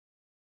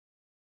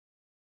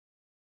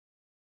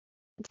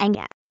Dang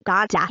it,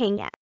 god dang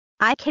it.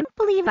 I can't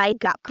believe I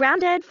got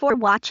grounded for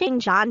watching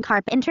John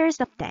Carpenter's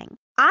The Thing.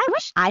 I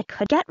wish I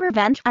could get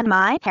revenge on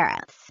my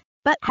parents,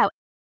 but how?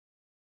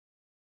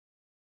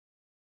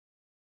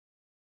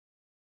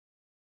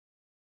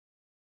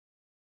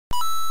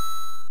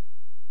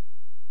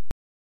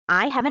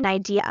 I have an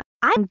idea.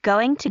 I'm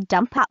going to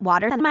dump hot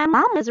water on my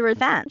mom as a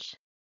revenge.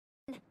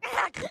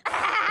 Understand.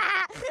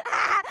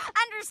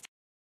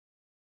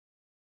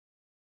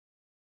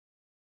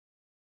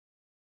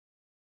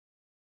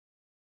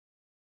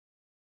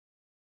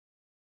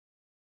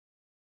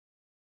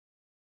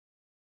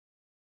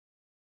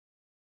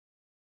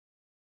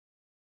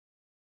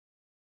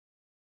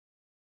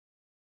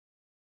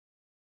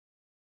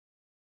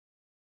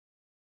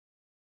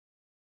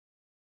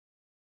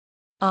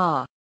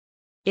 Ah.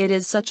 It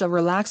is such a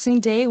relaxing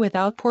day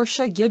without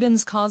Portia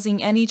Gibbons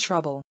causing any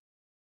trouble.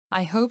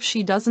 I hope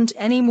she doesn't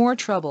any more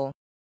trouble.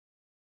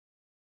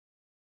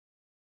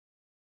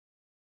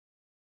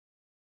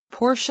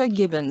 Portia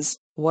Gibbons,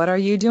 what are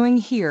you doing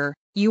here?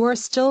 You are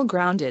still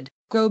grounded.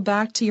 Go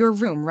back to your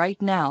room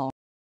right now.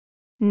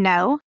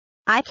 No,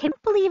 I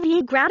can't believe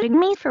you grounded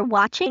me for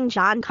watching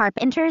John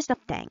Carpenter's The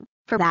Thing.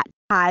 For that,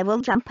 I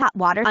will dump hot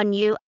water on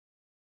you.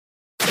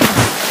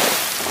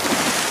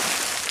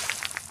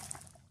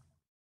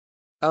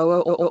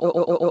 Oh.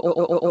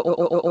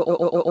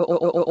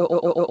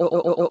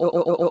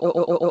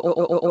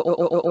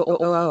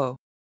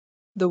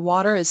 The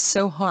water is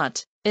so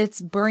hot, it's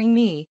burning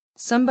me.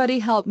 Somebody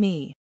help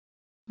me.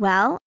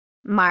 Well,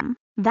 Mom,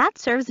 that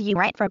serves you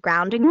right for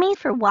grounding me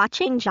for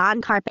watching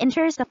John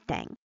Carpenter's The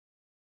Thing.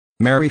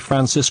 Mary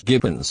Frances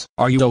Gibbons,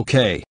 are you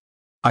okay?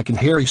 I can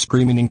hear you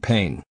screaming in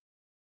pain.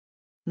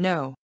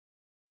 No.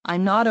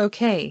 I'm not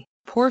okay.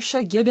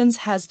 Portia Gibbons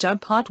has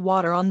dumped hot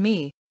water on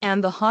me,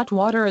 and the hot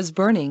water is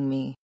burning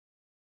me.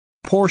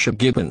 Portia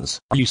Gibbons,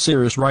 are you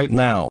serious right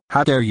now?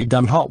 How dare you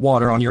dump hot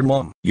water on your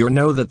mom? You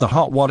know that the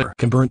hot water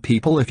can burn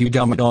people if you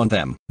dump it on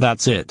them.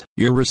 That's it.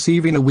 You're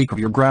receiving a week of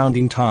your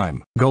grounding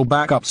time. Go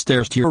back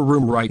upstairs to your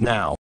room right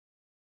now.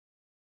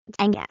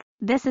 Dang it,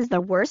 this is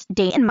the worst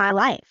day in my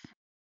life.